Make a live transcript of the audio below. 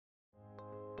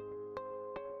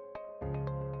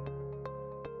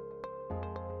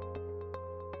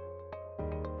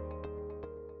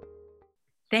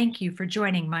Thank you for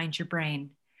joining Mind Your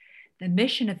Brain. The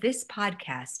mission of this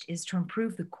podcast is to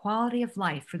improve the quality of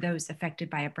life for those affected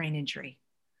by a brain injury.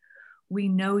 We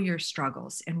know your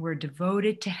struggles, and we're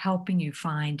devoted to helping you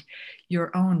find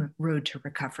your own road to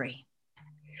recovery.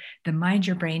 The Mind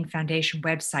Your Brain Foundation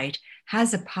website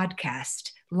has a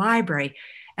podcast library,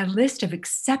 a list of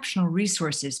exceptional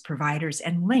resources providers,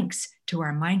 and links to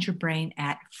our Mind Your Brain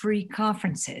at free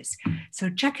conferences. So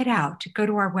check it out. Go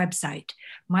to our website,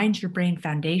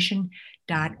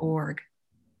 mindyourbrainfoundation.org.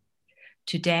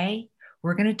 Today,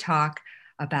 we're going to talk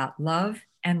about love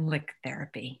and lick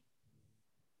therapy.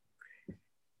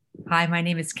 Hi, my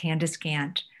name is Candace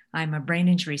Gant. I'm a brain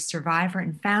injury survivor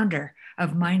and founder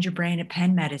of Mind Your Brain at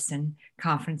Penn Medicine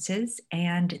conferences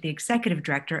and the executive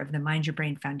director of the Mind Your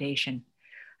Brain Foundation.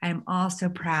 I am also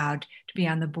proud to be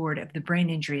on the board of the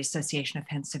Brain Injury Association of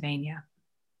Pennsylvania.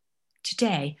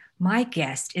 Today, my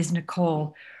guest is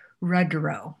Nicole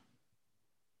Rudderow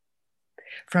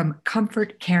from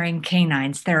Comfort Caring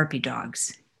Canines Therapy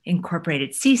Dogs,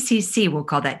 Incorporated. CCC, we'll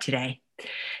call that today.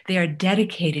 They are a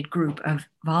dedicated group of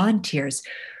volunteers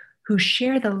who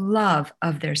share the love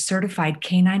of their certified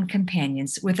canine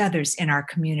companions with others in our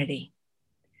community.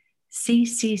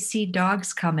 CCC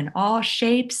dogs come in all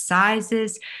shapes,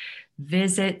 sizes,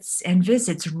 visits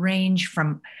range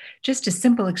from just a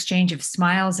simple exchange of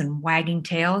smiles and wagging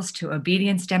tails to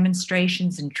obedience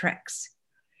demonstrations and tricks.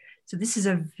 So this is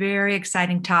a very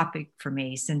exciting topic for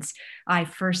me since I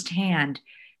firsthand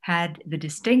had the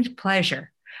distinct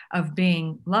pleasure of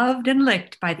being loved and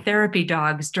licked by therapy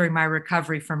dogs during my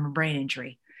recovery from a brain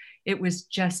injury. It was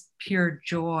just pure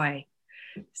joy.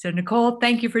 So Nicole,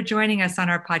 thank you for joining us on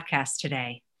our podcast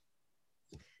today.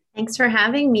 Thanks for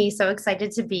having me. So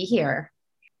excited to be here.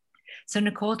 So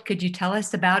Nicole, could you tell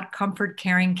us about Comfort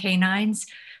Caring Canines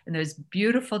and those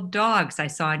beautiful dogs I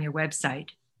saw on your website?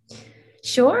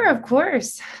 Sure, of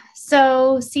course.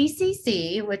 So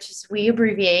CCC, which is we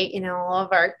abbreviate, all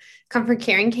of our Comfort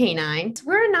Caring Canines,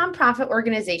 we're a nonprofit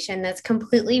organization that's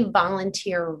completely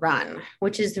volunteer run,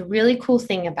 which is the really cool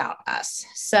thing about us.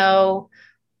 So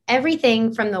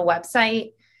everything from the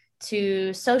website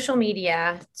to social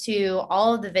media to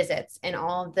all of the visits and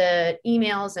all of the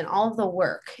emails and all of the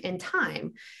work and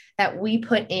time that we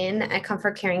put in at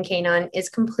Comfort Caring Canine is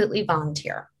completely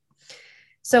volunteer.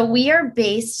 So we are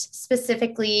based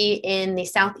specifically in the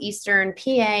southeastern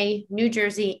PA, New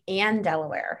Jersey, and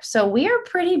Delaware. So we are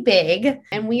pretty big,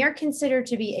 and we are considered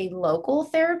to be a local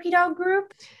therapy dog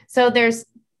group. So there's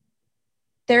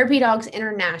Therapy Dogs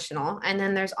International, and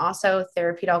then there's also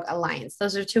Therapy Dog Alliance.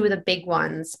 Those are two of the big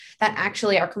ones that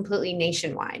actually are completely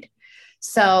nationwide.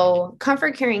 So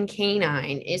Comfort Caring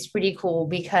Canine is pretty cool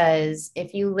because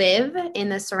if you live in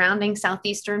the surrounding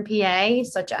southeastern PA,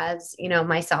 such as,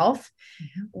 myself,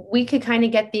 we could kind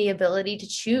of get the ability to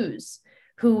choose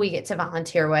who we get to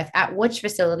volunteer with, at which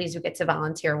facilities we get to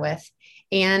volunteer with,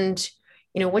 and,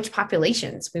 which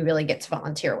populations we really get to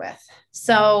volunteer with.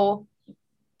 So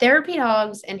therapy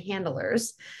dogs and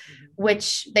handlers,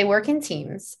 which they work in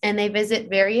teams, and they visit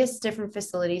various different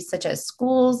facilities such as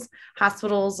schools,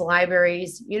 hospitals,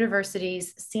 libraries,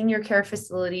 universities, senior care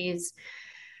facilities,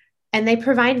 and they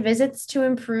provide visits to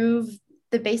improve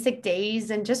the basic days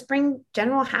and just bring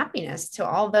general happiness to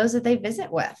all those that they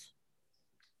visit with.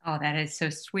 Oh, that is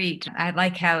so sweet. I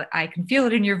like how I can feel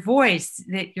it in your voice,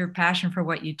 that your passion for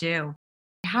what you do.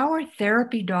 How are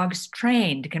therapy dogs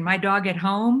trained? Can my dog at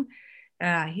home,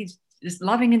 he's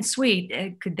loving and sweet,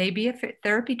 could they be a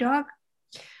therapy dog?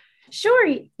 Sure.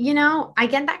 I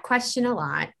get that question a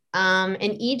lot.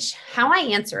 And how I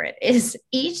answer it is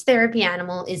each therapy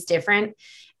animal is different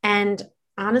and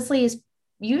honestly is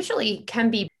usually can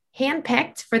be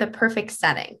handpicked for the perfect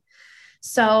setting.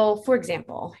 So for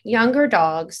example, younger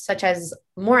dogs, such as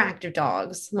more active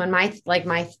dogs, when my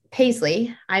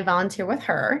Paisley, I volunteer with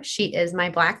her. She is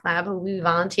my black lab who we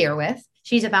volunteer with.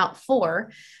 She's about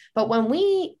 4, but when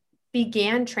we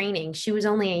began training, she was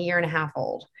only 1.5 years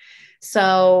old.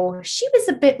 So she was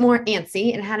a bit more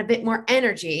antsy and had a bit more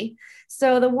energy.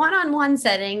 So the one-on-one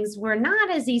settings were not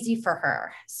as easy for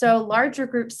her. So larger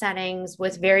group settings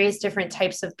with various different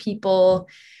types of people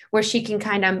where she can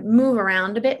kind of move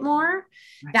around a bit more,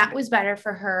 that was better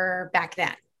for her back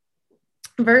then.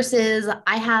 Versus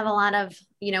I have a lot of,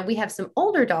 we have some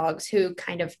older dogs who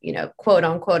kind of, quote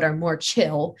unquote, are more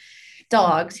chill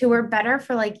dogs who are better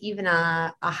for like even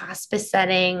a hospice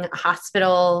setting, a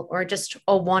hospital, or just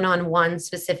a one-on-one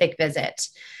specific visit.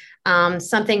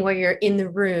 Something where you're in the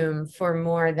room for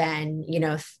more than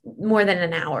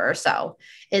an hour or so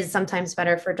is sometimes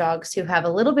better for dogs who have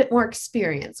a little bit more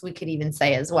experience, we could even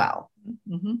say as well.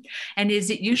 Mm-hmm. And is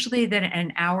it usually then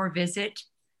an hour visit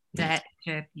that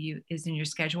is in your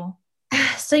schedule?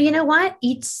 So you know what?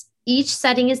 Each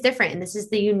setting is different. And this is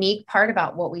the unique part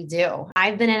about what we do.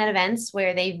 I've been at events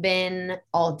where they've been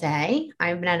all day.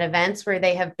 I've been at events where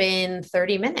they have been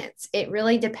 30 minutes. It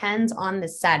really depends on the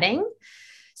setting.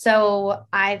 So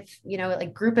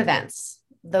like group events,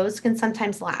 those can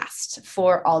sometimes last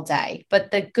for all day.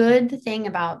 But the good thing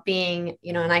about being,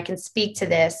 and I can speak to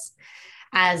this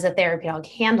as a therapy dog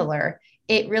handler,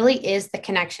 it really is the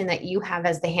connection that you have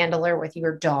as the handler with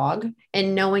your dog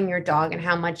and knowing your dog and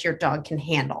how much your dog can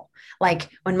handle. Like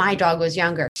when my dog was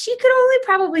younger, she could only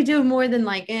probably do more than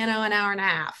an hour and a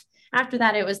half. After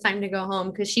that, it was time to go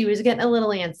home because she was getting a little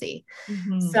antsy.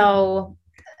 Mm-hmm. So,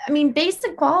 I mean,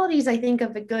 basic qualities, I think,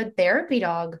 of a good therapy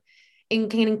dog and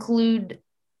can include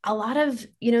a lot of,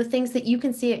 things that you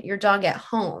can see at your dog at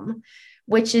home,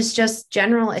 which is just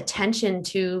general attention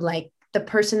to like the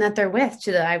person that they're with,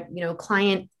 to the,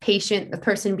 client, patient, the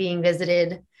person being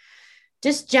visited,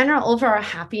 just general overall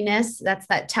happiness. That's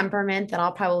that temperament that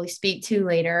I'll probably speak to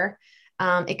later.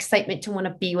 Excitement to want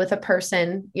to be with a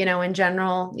person, in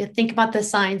general. You think about the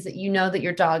signs that that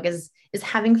your dog is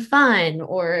having fun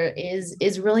or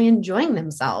is really enjoying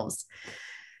themselves.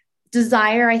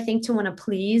 Desire, I think, to want to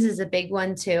please is a big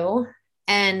one too.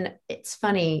 And it's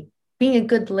funny, being a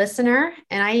good listener,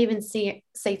 and I even say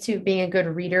too, being a good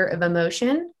reader of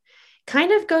emotion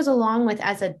kind of goes along with,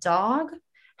 as a dog,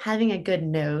 having a good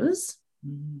nose,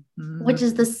 Mm-hmm. which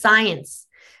is the science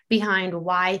behind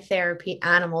why therapy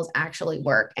animals actually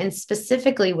work. And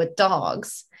specifically with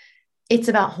dogs, it's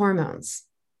about hormones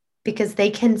because they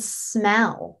can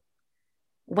smell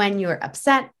when you're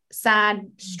upset,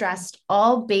 sad, stressed,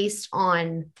 all based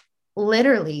on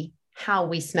literally how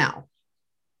we smell.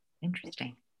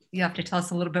 Interesting. You have to tell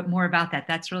us a little bit more about that.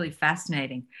 That's really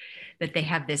fascinating that they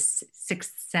have this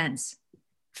sixth sense.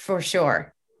 For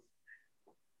sure.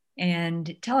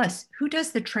 And tell us, who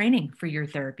does the training for your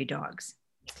therapy dogs?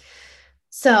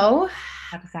 So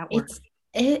how does that work?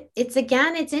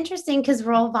 It's interesting because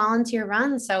we're all volunteer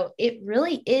run. So it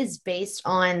really is based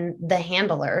on the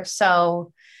handler.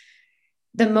 So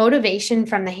the motivation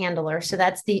from the handler, so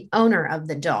that's the owner of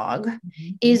the dog,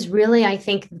 is really, I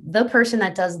think, the person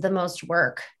that does the most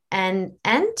work. And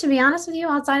to be honest with you,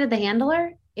 outside of the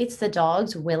handler, it's the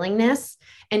dog's willingness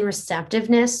and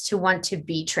receptiveness to want to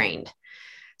be trained.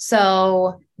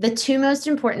 So the two most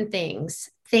important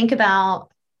things, think about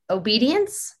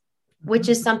obedience, which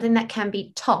is something that can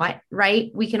be taught,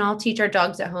 right? We can all teach our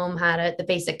dogs at home the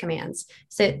basic commands: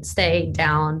 sit, stay,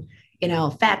 down,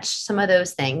 fetch, some of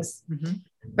those things,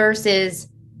 versus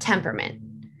temperament.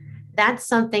 That's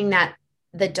something that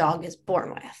the dog is born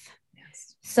with.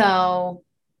 Yes. So,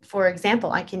 for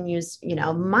example, I can use,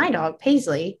 my dog,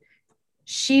 Paisley.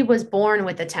 She was born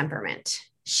with a temperament.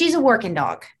 She's a working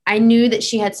dog. I knew that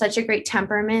she had such a great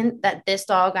temperament that this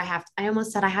dog, I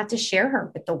almost said I have to share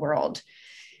her with the world.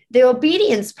 The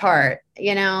obedience part,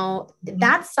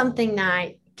 that's something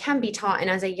that can be taught. And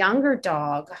as a younger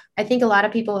dog, I think a lot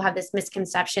of people have this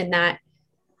misconception that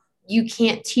you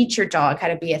can't teach your dog how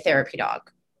to be a therapy dog.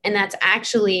 And that's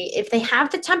actually, if they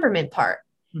have the temperament part,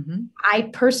 I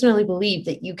personally believe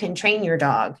that you can train your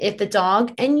dog. If the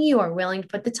dog and you are willing to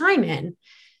put the time in,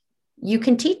 you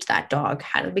can teach that dog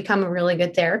how to become a really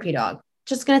good therapy dog.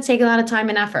 Just going to take a lot of time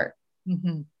and effort.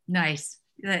 Nice.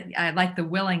 I like the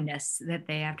willingness that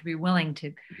they have to be willing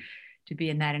to be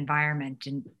in that environment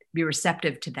and be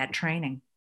receptive to that training.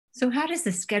 So how does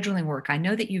the scheduling work? I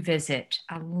know that you visit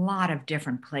a lot of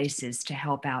different places to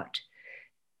help out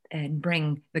and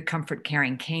bring the comfort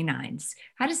caring canines.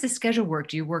 How does the schedule work?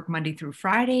 Do you work Monday through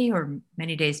Friday or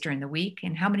many days during the week?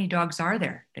 And how many dogs are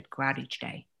there that go out each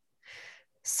day?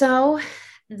 So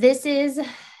this is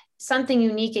something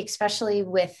unique, especially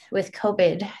with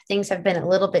COVID. Things have been a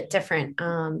little bit different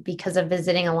because of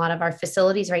visiting a lot of our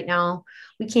facilities right now.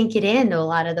 We can't get into a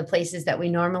lot of the places that we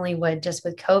normally would just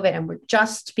with COVID. And we're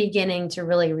just beginning to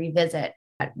really revisit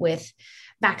with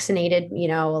vaccinated,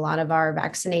 a lot of our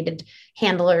vaccinated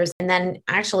handlers, and then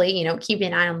actually, keeping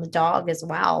an eye on the dog as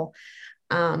well.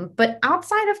 But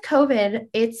outside of COVID,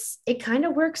 it kind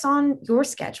of works on your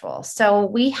schedule. So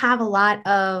we have a lot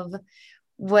of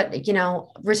retirees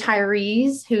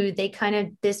who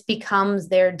this becomes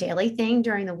their daily thing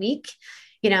during the week,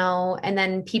 and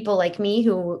then people like me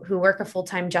who work a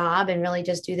full-time job and really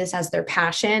just do this as their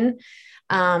passion,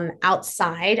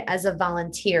 outside as a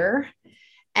volunteer.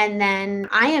 And then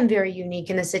I am very unique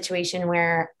in the situation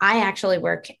where I actually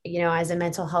work, as a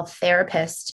mental health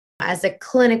therapist, as a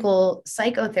clinical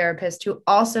psychotherapist who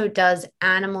also does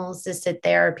animal assisted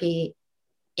therapy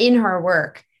in her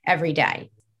work every day.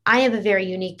 I have a very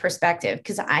unique perspective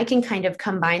because I can kind of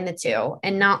combine the two.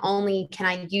 And not only can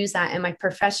I use that in my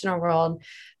professional world,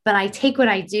 but I take what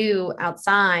I do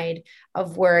outside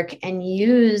of work and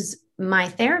use my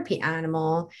therapy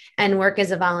animal and work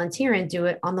as a volunteer and do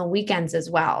it on the weekends as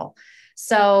well.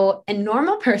 So a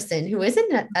normal person who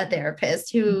isn't a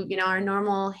therapist, who, our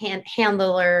normal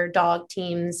handler dog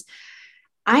teams,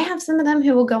 I have some of them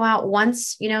who will go out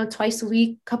once, twice a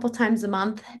week, a couple times a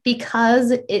month, because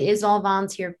it is all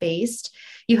volunteer based.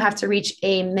 You have to reach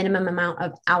a minimum amount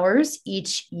of hours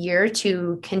each year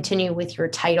to continue with your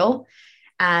title,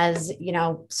 as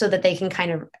so that they can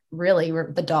kind of really,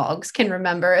 the dogs can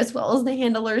remember, as well as the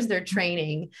handlers, their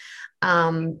training.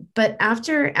 But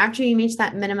after you reach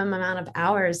that minimum amount of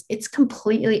hours, it's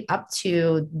completely up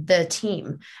to the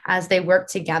team as they work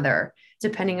together,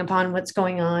 depending upon what's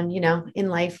going on, in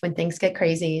life when things get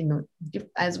crazy. And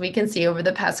as we can see over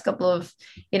the past couple of,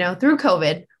 through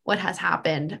COVID, what has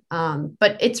happened.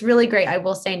 But it's really great, I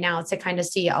will say now, to kind of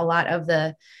see a lot of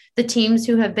the teams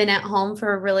who have been at home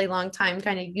for a really long time,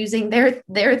 kind of using their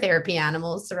therapy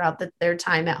animals throughout their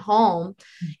time at home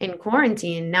in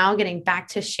quarantine, now getting back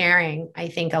to sharing, I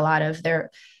think, a lot of their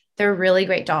really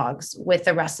great dogs with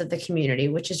the rest of the community,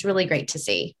 which is really great to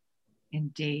see.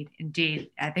 Indeed.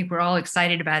 I think we're all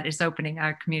excited about this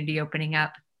our community opening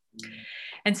up.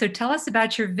 And so tell us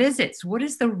about your visits. What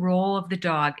is the role of the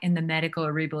dog in the medical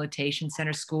or rehabilitation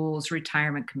center, schools,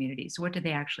 retirement communities? What do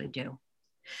they actually do?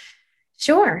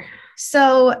 Sure.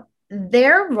 So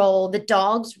their role, the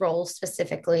dog's role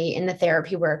specifically in the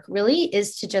therapy work, really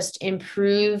is to just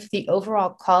improve the overall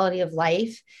quality of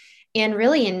life. And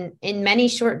really, in many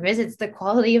short visits, the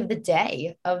quality of the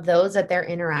day of those that they're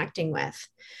interacting with.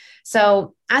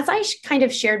 So as I kind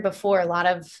of shared before, a lot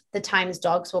of the times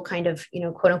dogs will kind of,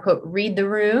 quote unquote, read the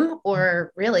room,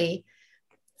 or really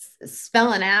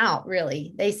spelling out,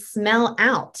 really. They smell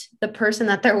out the person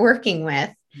that they're working with.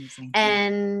 Amazing.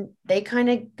 And they kind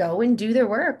of go and do their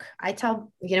work.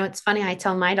 It's funny. I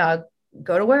tell my dog,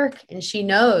 go to work, and she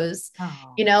knows,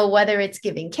 whether it's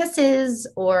giving kisses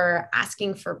or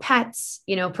asking for pets,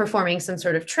 performing some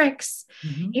sort of tricks,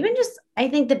 even just, I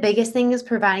think the biggest thing is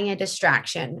providing a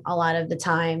distraction a lot of the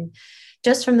time,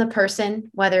 just from the person,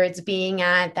 whether it's being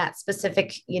at that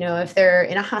specific, if they're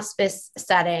in a hospice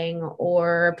setting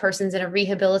or a person's in a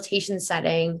rehabilitation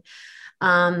setting.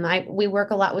 We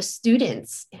work a lot with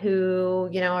students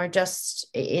who, are just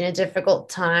in a difficult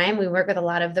time. We work with a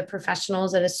lot of the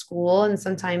professionals at a school, and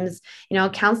sometimes, a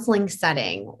counseling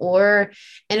setting, or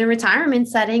in a retirement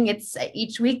setting. It's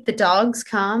each week the dogs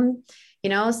come,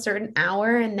 a certain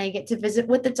hour, and they get to visit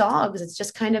with the dogs. It's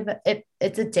just kind of,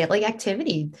 it's a daily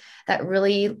activity that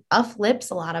really uplifts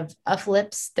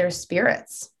their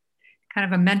spirits.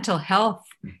 Kind of a mental health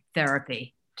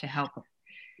therapy to help.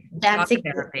 That's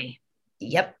therapy.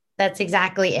 Yep, that's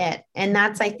exactly it. And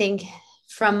that's, I think,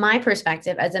 from my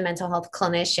perspective as a mental health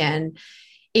clinician,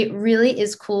 it really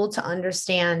is cool to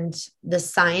understand the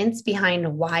science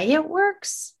behind why it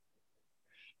works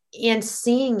and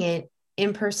seeing it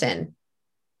in person,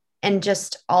 and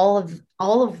just all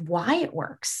of why it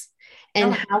works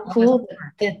and how cool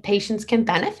the patients can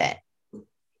benefit.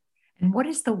 And what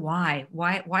is the why?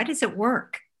 Why does it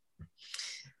work?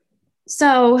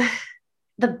 So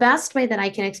the best way that I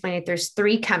can explain it, there's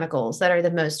 3 chemicals that are the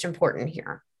most important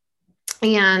here.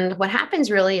 And what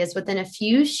happens really is, within a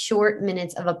few short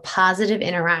minutes of a positive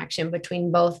interaction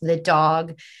between both the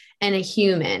dog and a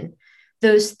human,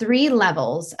 those 3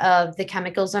 levels of the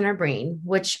chemicals in our brain,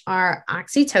 which are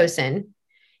oxytocin,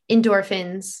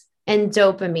 endorphins, and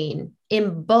dopamine,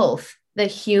 in both the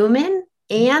human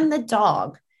and the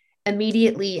dog,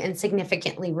 immediately and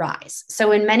significantly rise.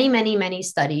 So in many, many, many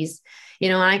studies,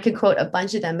 and I could quote a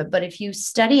bunch of them, but if you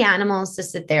study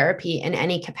animal-assisted therapy in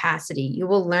any capacity, you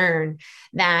will learn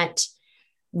that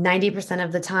 90%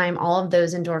 of the time, all of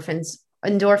those endorphins,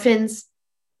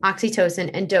 oxytocin,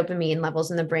 and dopamine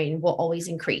levels in the brain will always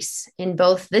increase in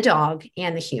both the dog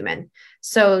and the human.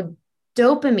 So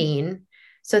dopamine,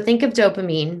 so think of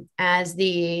dopamine as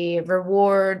the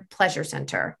reward pleasure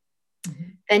center. Mm-hmm.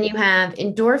 Then you have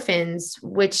endorphins,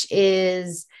 which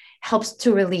helps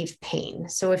to relieve pain.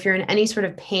 So if you're in any sort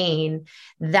of pain,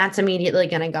 that's immediately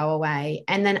going to go away.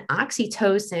 And then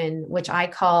oxytocin, which I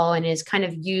call, and is kind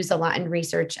of used a lot in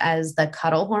research as the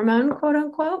cuddle hormone, quote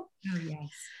unquote. Oh, yes.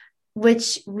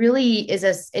 Which really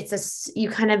you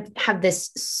kind of have this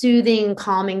soothing,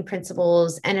 calming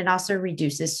principles, and it also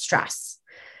reduces stress.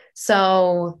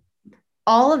 So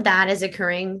all of that is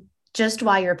occurring just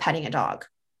while you're petting a dog.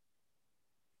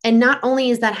 And not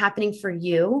only is that happening for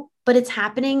you, but it's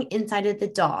happening inside of the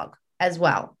dog as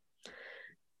well.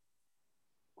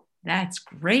 That's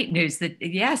great news. That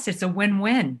yes, it's a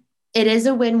win-win. It is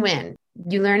a win-win.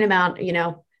 You learn about,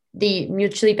 the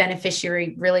mutually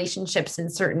beneficiary relationships in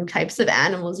certain types of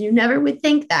animals. You never would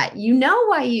think that. You know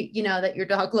why you know that your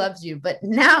dog loves you, but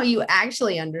now you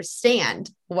actually understand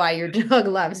why your dog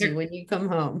loves you when you come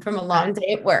home from a long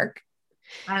day at work.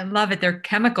 I love it. Their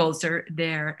chemicals are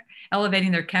they're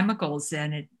elevating their chemicals,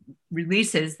 and it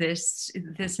releases this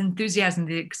enthusiasm,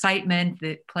 the excitement,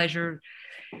 the pleasure.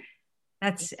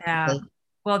 That's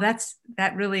well,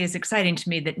 that really is exciting to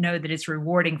me. That know that it's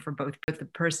rewarding for both the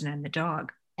person and the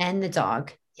dog. And the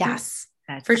dog. Yes,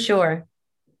 That's for sure.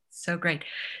 so great.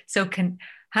 So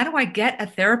how do I get a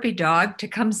therapy dog to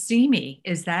come see me?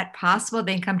 Is that possible?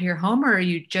 They can come to your home, or are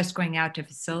you just going out to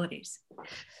facilities?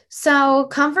 So,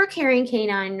 Comfort Caring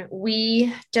Canine,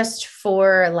 we just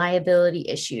for liability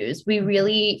issues, we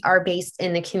really are based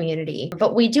in the community,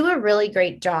 but we do a really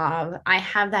great job. I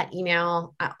have that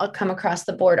email, I'll come across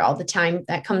the board all the time.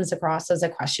 That comes across as a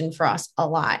question for us a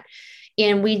lot.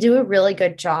 And we do a really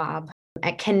good job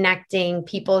at connecting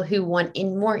people who want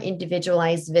in more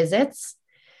individualized visits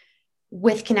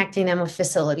with connecting them with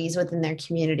facilities within their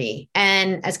community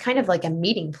and as kind of like a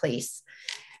meeting place.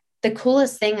 The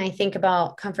coolest thing I think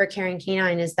about Comfort Caring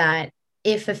Canine is that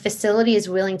if a facility is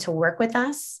willing to work with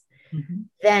us,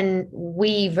 then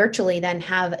we virtually then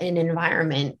have an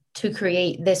environment to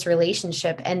create this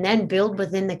relationship and then build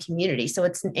within the community. So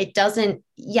it doesn't,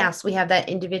 yes, we have that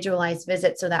individualized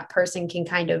visit so that person can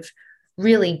kind of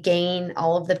really gain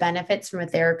all of the benefits from a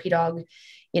therapy dog,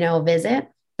 visit.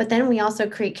 But then we also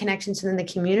create connections within the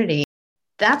community.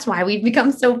 That's why we've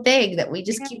become so big that we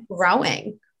just keep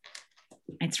growing.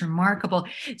 It's remarkable.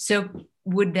 So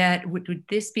would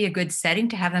this be a good setting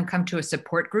to have them come to a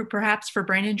support group perhaps for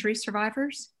brain injury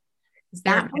survivors?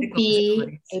 That would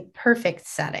be a perfect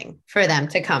setting for them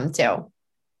to come to.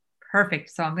 Perfect.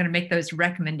 So I'm going to make those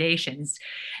recommendations.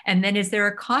 And then is there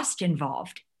a cost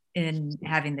involved in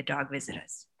having the dog visit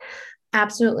us?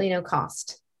 Absolutely no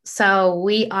cost. So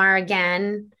we are,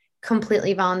 again,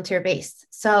 completely volunteer based.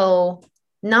 So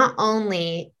not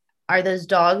only are those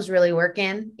dogs really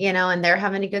working, and they're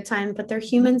having a good time, but their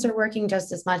humans are working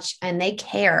just as much, and they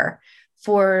care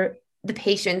for the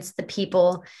patients, the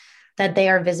people that they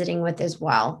are visiting with as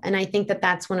well. And I think that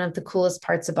that's one of the coolest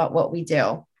parts about what we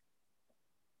do.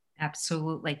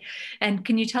 Absolutely. And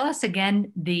can you tell us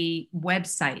again the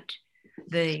website,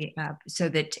 so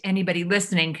that anybody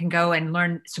listening can go and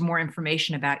learn some more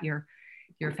information about your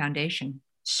foundation?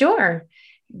 Sure.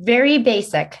 Very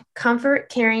basic,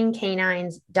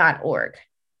 comfortcaringcanines.org.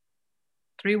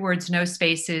 3 words, no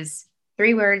spaces.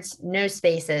 3 words, no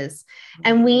spaces.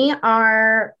 And we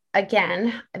are,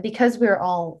 again, because we're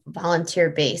all volunteer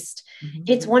based,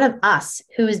 it's one of us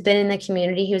who has been in the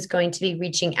community who's going to be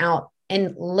reaching out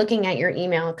and looking at your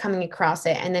email, coming across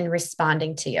it, and then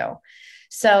responding to you.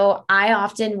 So I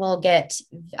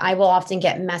will often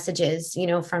get messages,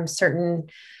 from certain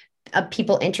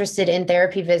people interested in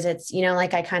therapy visits,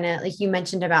 like you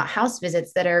mentioned about house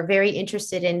visits that are very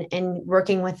interested in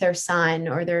working with their son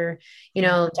or their,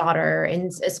 daughter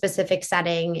in a specific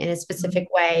setting in a specific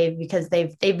way, because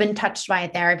they've been touched by a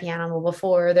therapy animal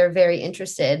before. They're very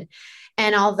interested.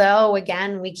 And although,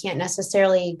 again, we can't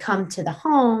necessarily come to the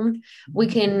home, we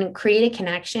can create a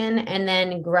connection and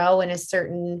then grow in a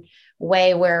certain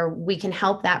way where we can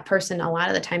help that person a lot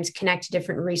of the times connect to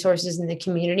different resources in the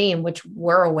community in which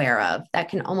we're aware of that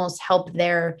can almost help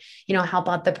help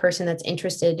out the person that's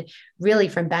interested really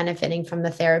from benefiting from the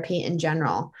therapy in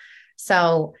general.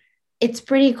 So it's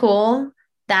pretty cool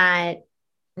that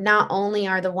not only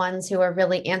are the ones who are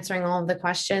really answering all of the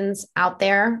questions out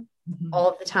there all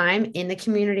of the time in the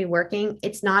community working,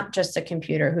 it's not just a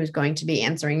computer who's going to be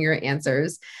answering your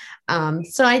answers.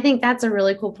 So I think that's a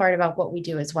really cool part about what we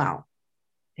do as well.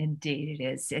 Indeed, it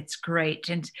is. It's great.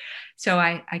 And so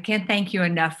I can't thank you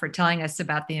enough for telling us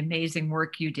about the amazing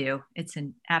work you do. It's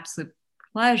an absolute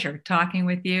pleasure talking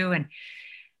with you.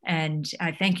 And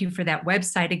I thank you for that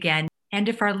website again. And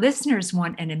if our listeners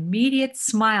want an immediate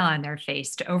smile on their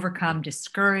face to overcome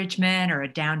discouragement or a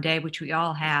down day, which we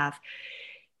all have,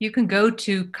 you can go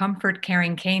to Comfort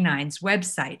Caring Canine's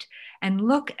website and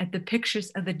look at the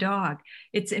pictures of the dog.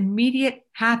 It's immediate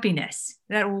happiness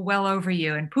that will well over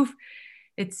you, and poof,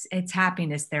 it's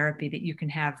happiness therapy that you can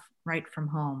have right from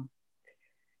home.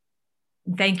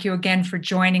 Thank you again for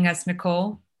joining us,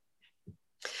 Nicole.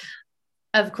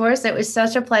 Of course, it was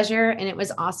such a pleasure, and it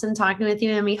was awesome talking with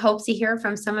you, and we hope to hear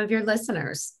from some of your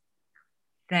listeners.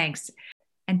 Thanks.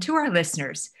 And to our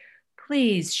listeners,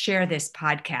 please share this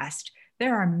podcast.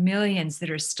 There are millions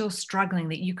that are still struggling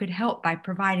that you could help by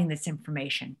providing this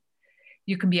information.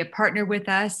 You can be a partner with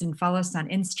us and follow us on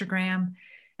Instagram.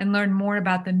 and learn more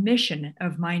about the mission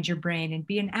of Mind Your Brain and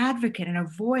be an advocate and a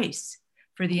voice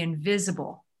for the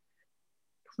invisible,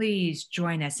 please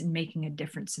join us in making a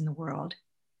difference in the world.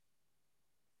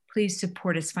 Please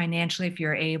support us financially if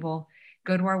you're able.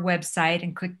 Go to our website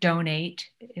and click donate.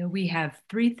 We have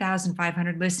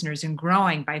 3,500 listeners and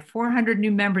growing by 400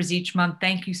 new members each month.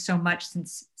 Thank you so much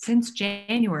since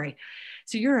January.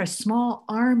 So you're a small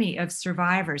army of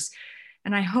survivors.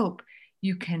 And I hope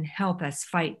you can help us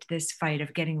fight this fight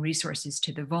of getting resources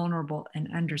to the vulnerable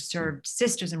and underserved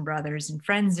sisters and brothers and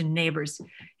friends and neighbors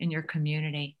in your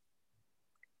community.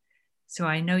 So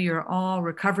I know you're all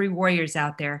recovery warriors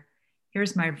out there.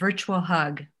 Here's my virtual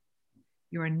hug.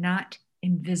 You are not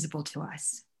invisible to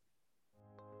us.